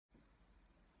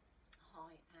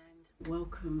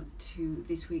Welcome to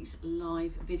this week's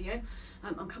live video.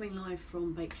 I'm coming live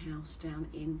from Bakehouse down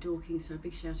in Dorking, so a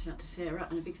big shout out to Sarah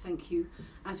and a big thank you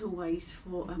as always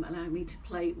for allowing me to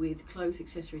play with clothes,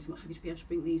 accessories, and what have you, to be able to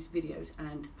bring these videos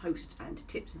and post and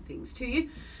tips and things to you.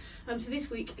 So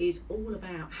this week is all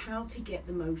about how to get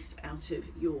the most out of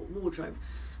your wardrobe,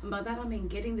 and by that I mean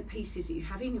getting the pieces that you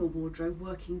have in your wardrobe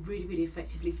working really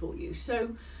effectively for you.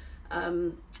 So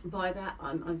by that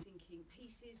I'm thinking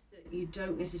pieces that you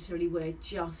don't necessarily wear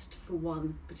just for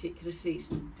one particular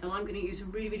season, and I'm going to use a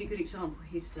really good example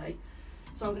here today.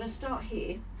 So I'm going to start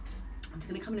here. I'm just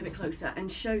going to come in a bit closer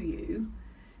and show you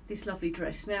this lovely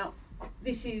dress. Now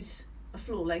this is a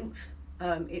floor length.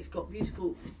 It's got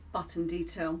beautiful button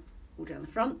detail all down the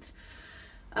front,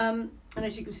 and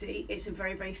as you can see it's a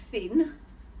very thin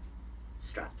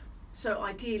strap. So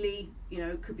ideally, you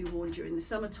know, it could be worn during the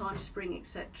summertime, spring,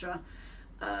 etc.,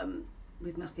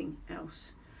 with nothing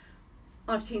else.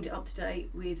 I've teamed it up today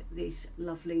with this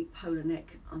lovely polar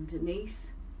neck underneath,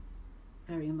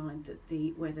 bearing in mind that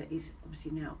the weather is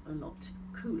obviously now a lot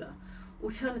cooler.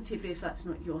 Alternatively, if that's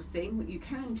not your thing, what you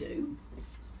can do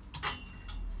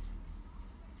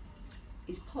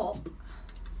is pop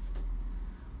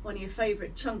one of your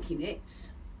favourite chunky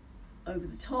knits over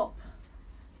the top.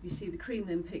 You see the cream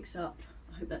then picks up,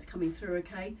 I hope that's coming through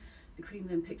okay, the cream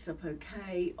then picks up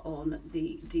okay on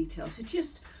the detail. So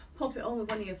just pop it on with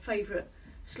one of your favourite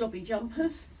slobby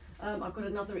jumpers. I've got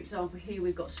another example here.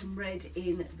 We've got some red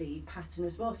in the pattern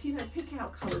as well. So, you know, pick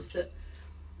out colours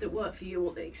that work for you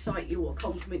or that excite you or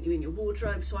complement you in your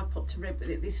wardrobe. So I've popped a red with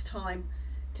it this time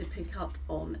to pick up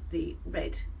on the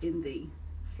red in the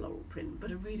floral print,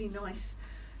 but a really nice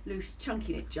loose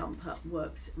chunky knit jumper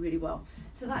works really well.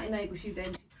 So that enables you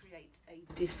then to create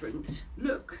a different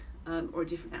look or a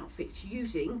different outfit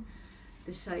using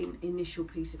the same initial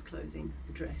piece of clothing,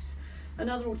 the dress.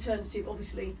 Another alternative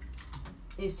obviously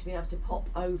is to be able to pop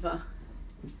over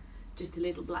just a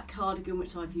little black cardigan,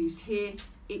 which I've used here.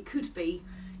 It could be,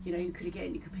 you know, you could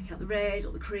pick out the red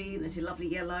or the cream. There's a lovely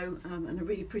yellow and a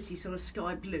really pretty sort of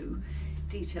sky blue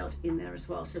detailed in there as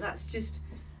well. So that's just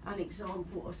an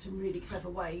example of some really clever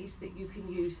ways that you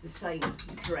can use the same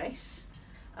dress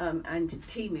and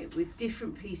team it with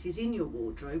different pieces in your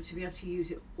wardrobe to be able to use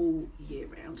it all year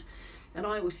round. And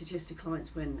I always suggest to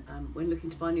clients when looking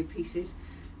to buy new pieces,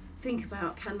 think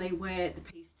about, can they wear the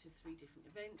piece to 3 different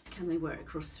events, can they wear it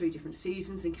across 3 different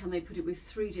seasons, and can they put it with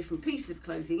 3 different pieces of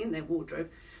clothing in their wardrobe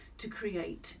to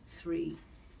create 3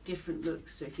 different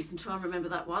looks. So if you can try and remember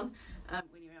that one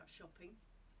when you're out shopping,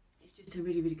 it's just a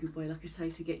really good way, like I say,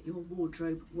 to get your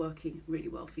wardrobe working really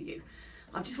well for you.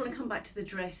 I just want to come back to the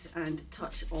dress and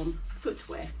touch on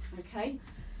footwear, okay?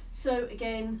 So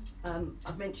again,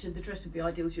 I've mentioned the dress would be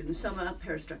ideal during the summer. A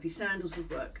pair of strappy sandals would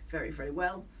work very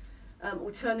well.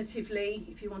 Alternatively,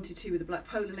 if you wanted to, with a black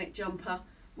polar neck jumper,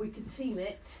 we could team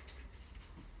it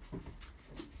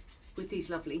with these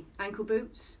lovely ankle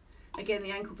boots. Again,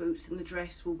 the ankle boots and the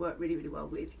dress will work really well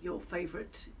with your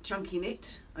favourite chunky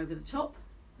knit over the top.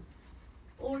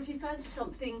 Or if you fancy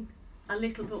something a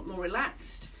little bit more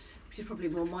relaxed, which is probably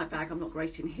more my bag, I'm not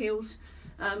great in heels,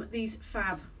 these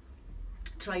fab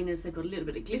trainers, they've got a little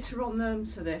bit of glitter on them,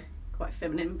 so they're quite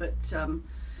feminine but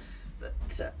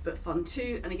fun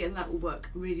too. And again, that will work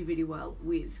really well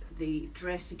with the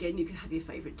dress. Again, you can have your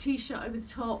favourite t-shirt over the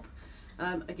top.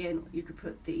 Again, you could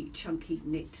put the chunky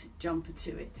knit jumper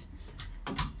to it.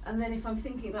 And then if I'm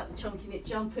thinking about the chunky knit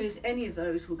jumpers, any of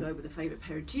those will go with a favourite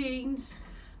pair of jeans.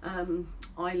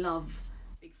 I love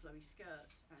big flowy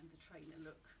skirts and the trainer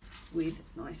look with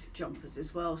nice jumpers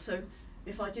as well. So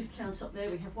if I just count up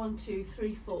there, we have 1, 2,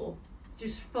 3, 4,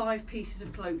 just 5 pieces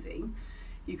of clothing.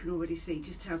 You can already see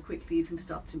just how quickly you can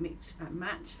start to mix and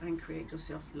match and create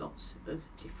yourself lots of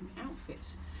different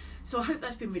outfits. So I hope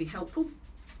that's been really helpful.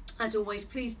 As always,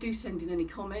 please do send in any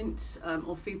comments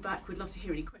or feedback. We'd love to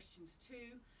hear any questions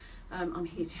too. I'm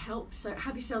here to help. So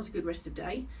have yourselves a good rest of the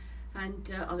day,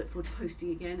 and I look forward to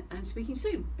posting again and speaking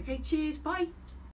soon. Okay, cheers, bye.